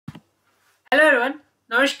Hello everyone,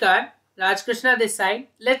 Namaskar, Raj Krishna this side.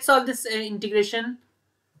 Let's solve this integration.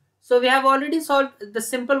 So we have already solved the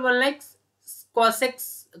simple one like cos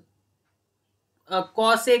x,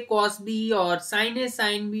 cos a, cos b, or sin a,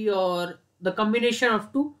 sin b, or the combination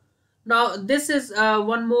of two. Now this is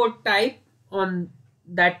one more type on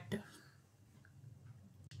that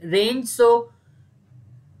range. So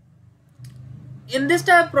in this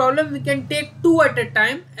type of problem, we can take two at a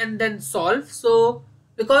time and then solve. So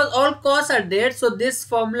because all cos are there, so this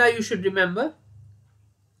formula you should remember.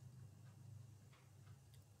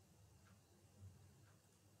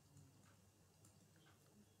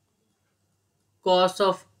 Cos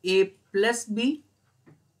of a plus b,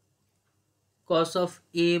 cos of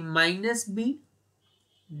a minus b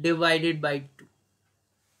divided by 2.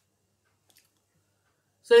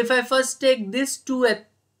 So if I first take this 2 at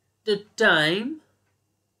the time,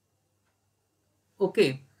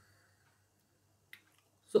 okay.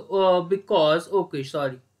 So because, okay,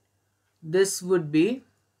 sorry, this would be,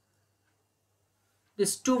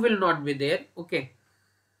 this 2 will not be there, okay,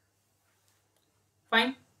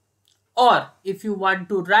 fine. Or if you want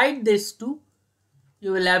to write this 2,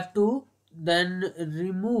 you will have to then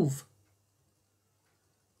remove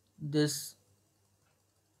this,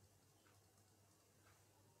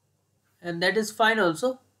 and that is fine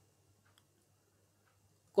also.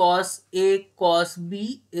 Cos a cos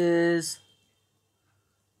b is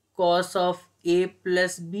cos of a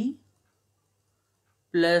plus b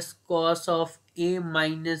plus cos of a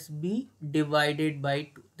minus b divided by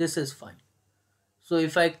 2. This is fine. So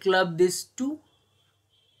if I club this 2,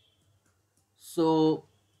 so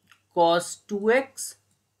cos 2x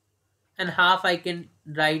and half I can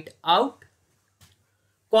write out.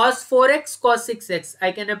 Cos 4x, cos 6x.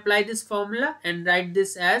 I can apply this formula and write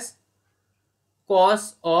this as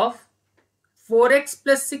cos of 4x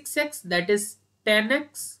plus 6x, that is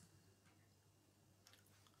 10x.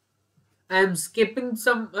 I am skipping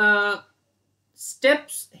some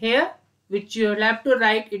steps here which you will have to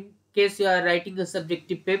write in case you are writing a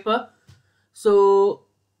subjective paper. So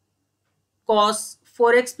cos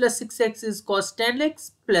 4x plus 6x is cos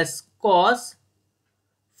 10x plus cos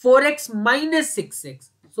 4x minus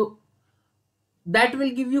 6x. So that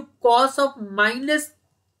will give you cos of minus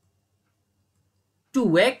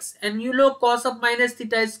 2x, and you know cos of minus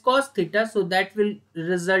theta is cos theta, so that will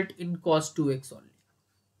result in cos 2x only.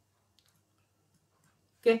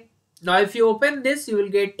 Okay, now if you open this, you will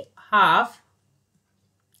get half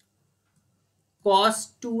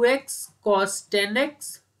cos 2x cos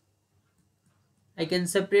 10x. I can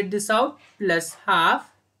separate this out, plus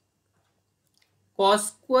half cos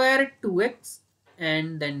square 2x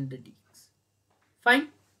and then the dx. Fine.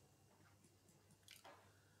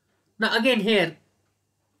 Now again here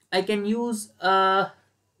I can use the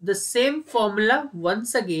same formula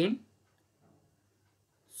once again.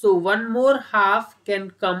 So one more half can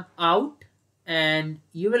come out and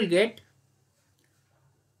you will get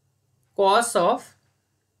cos of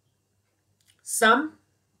sum,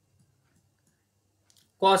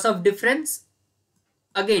 cos of difference.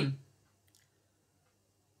 Again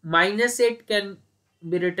minus 8 can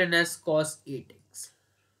be written as cos 8x.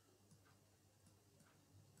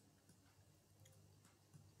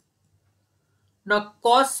 Now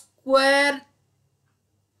cos square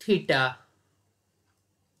theta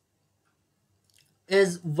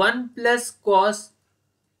is 1 plus cos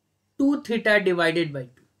 2 theta divided by 2.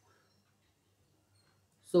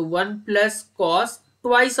 So 1 plus cos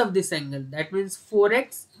twice of this angle, that means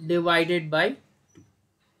 4x divided by 2.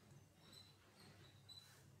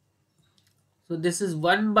 So this is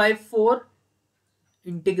 1 by 4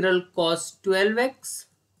 integral cos 12x,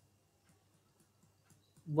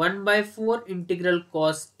 1 by 4 integral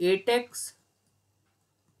cos 8x,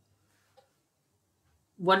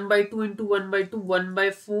 1 by 2 into 1 by 2, 1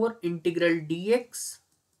 by 4 integral dx,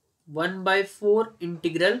 1 by 4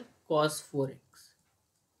 integral cos 4x.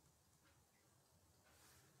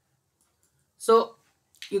 So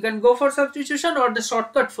you can go for substitution or the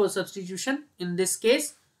shortcut for substitution in this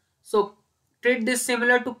case. So treat this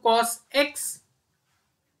similar to cos x,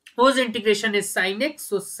 whose integration is sin x.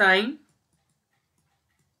 So sin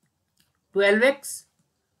 12x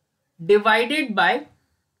divided by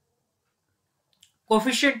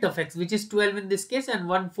coefficient of x, which is 12 in this case, and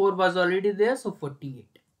 1 4 was already there, so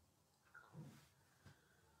 48.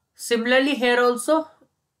 Similarly here also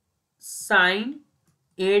sin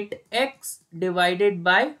 8x divided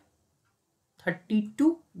by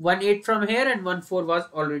 32, 1 8 from here and 1 4 was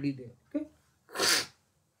already there. Okay,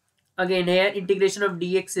 again here integration of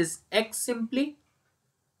dx is x simply.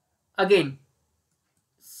 Again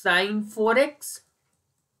sin 4x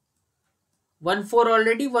 1 4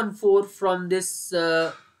 already, 1 4 from this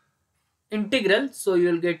integral, so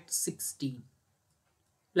you will get 16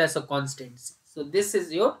 plus a constant c. So this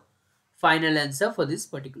is your final answer for this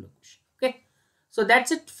particular question. Okay, so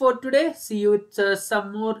that's it for today. See you with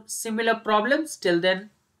some more similar problems. Till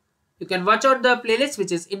then, you can watch out the playlist,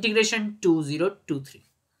 which is Integration 2023.